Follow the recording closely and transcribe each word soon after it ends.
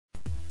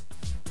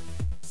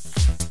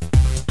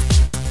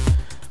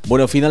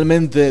Bueno,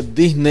 finalmente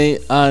Disney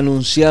ha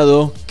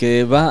anunciado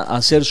que va a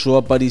hacer su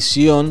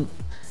aparición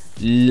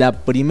la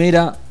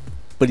primera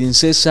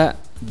princesa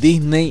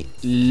Disney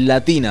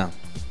latina.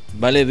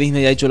 ¿Vale?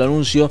 Disney ha hecho el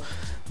anuncio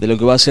de lo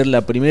que va a ser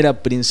la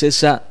primera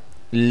princesa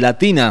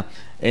latina.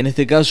 En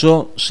este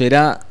caso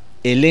será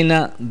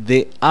Elena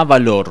de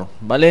Avalor,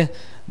 ¿vale?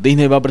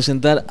 Disney va a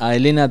presentar a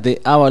Elena de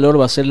Avalor,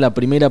 va a ser la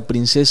primera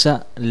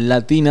princesa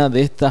latina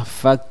de esta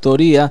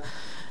factoría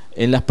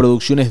en las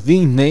producciones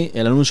Disney.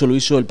 El anuncio lo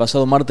hizo el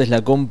pasado martes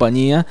la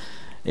compañía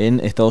en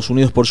Estados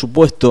Unidos, por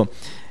supuesto.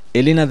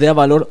 Elena de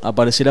Avalor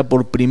aparecerá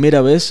por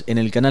primera vez en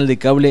el canal de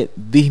cable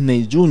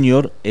Disney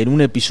Junior en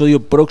un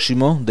episodio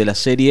próximo de la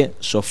serie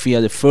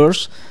Sofia the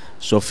First,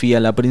 Sofía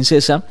la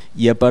princesa,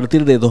 y a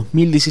partir de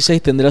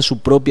 2016 tendrá su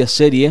propia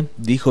serie,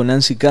 dijo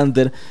Nancy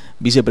Kanter,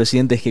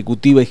 vicepresidenta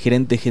ejecutiva y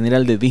gerente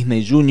general de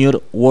Disney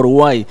Junior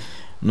Worldwide.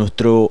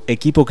 Nuestro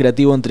equipo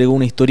creativo entregó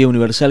una historia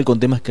universal con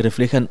temas que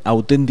reflejan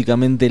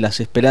auténticamente las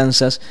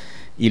esperanzas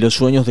y los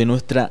sueños de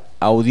nuestra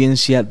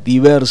audiencia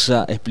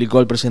diversa, explicó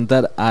al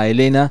presentar a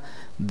Elena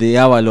de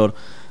Avalor.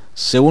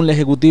 Según la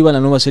ejecutiva, la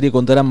nueva serie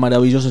contará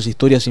maravillosas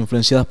historias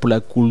influenciadas por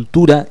la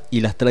cultura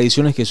y las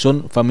tradiciones que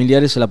son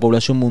familiares a la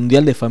población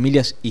mundial de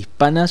familias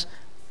hispanas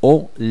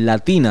o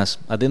latinas.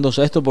 Atentos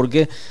a esto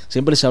porque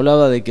siempre se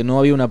hablaba de que no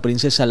había una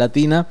princesa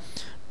latina,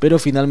 pero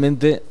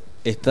finalmente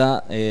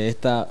está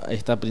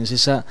esta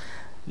princesa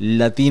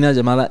latina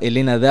llamada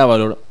Elena de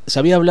Avalor. Se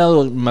había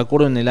hablado, me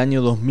acuerdo, en el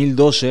año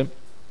 2012,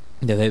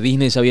 desde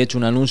Disney se había hecho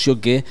un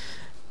anuncio que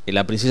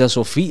la princesa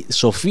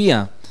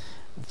Sofía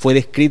fue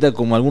descrita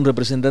como algún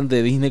representante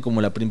de Disney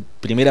como la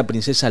primera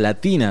princesa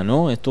latina,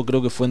 ¿no? Esto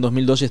creo que fue en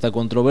 2012, esta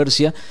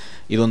controversia,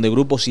 y donde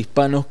grupos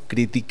hispanos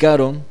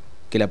criticaron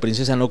que la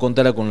princesa no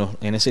contara con los,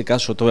 en ese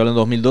caso, estoy hablando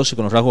de 2012,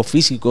 con los rasgos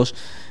físicos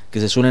que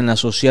se suelen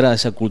asociar a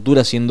esa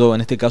cultura, siendo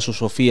en este caso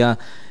Sofía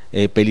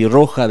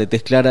pelirroja, de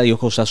tez clara y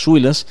ojos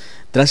azules.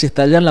 Tras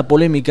estallar la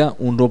polémica,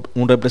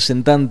 un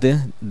representante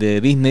de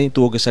Disney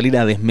tuvo que salir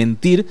a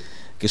desmentir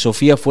que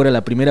Sofía fuera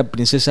la primera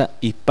princesa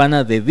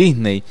hispana de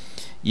Disney.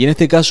 Y en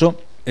este caso,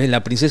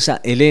 la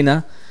princesa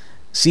Elena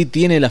sí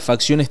tiene las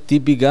facciones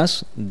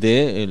típicas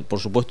de, por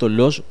supuesto,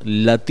 los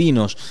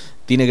latinos.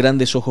 Tiene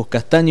grandes ojos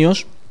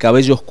castaños,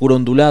 cabello oscuro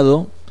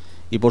ondulado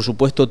y, por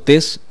supuesto,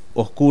 tez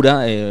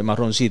oscura,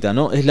 marroncita,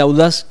 ¿no? Es la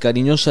audaz,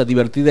 cariñosa,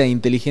 divertida e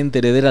inteligente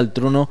heredera al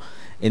trono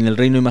en el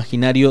reino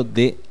imaginario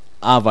de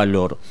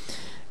Avalor.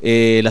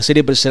 La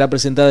serie será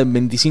presentada en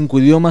 25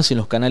 idiomas en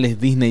los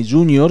canales Disney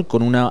Junior,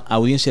 con una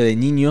audiencia de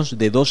niños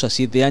de 2 a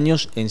 7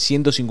 años en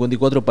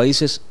 154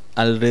 países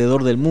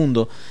alrededor del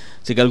mundo.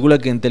 Se calcula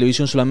que en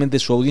televisión solamente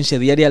su audiencia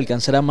diaria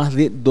alcanzará más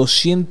de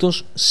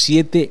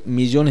 207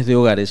 millones de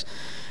hogares.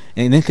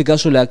 En este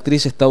caso, la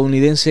actriz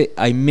estadounidense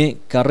Aimee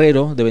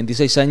Carrero, de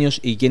 26 años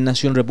y quien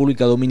nació en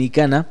República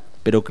Dominicana,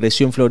 pero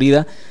creció en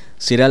Florida,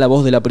 será la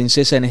voz de la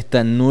princesa en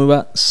esta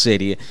nueva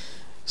serie.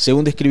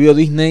 Según describió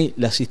Disney,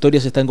 las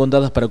historias están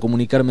contadas para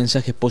comunicar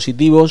mensajes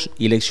positivos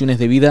y lecciones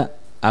de vida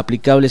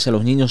aplicables a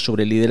los niños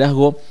sobre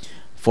liderazgo,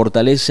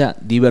 fortaleza,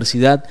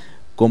 diversidad,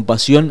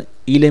 compasión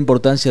y la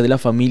importancia de la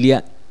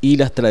familia y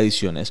las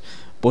tradiciones.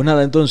 Pues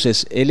nada,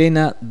 entonces,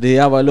 Elena de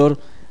Avalor,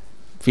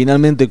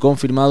 finalmente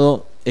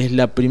confirmado, es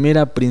la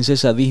primera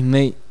princesa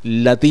Disney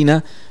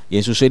latina, y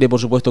en su serie, por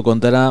supuesto,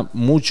 contará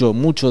mucho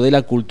de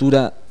la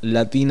cultura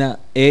latina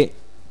e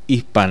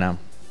hispana.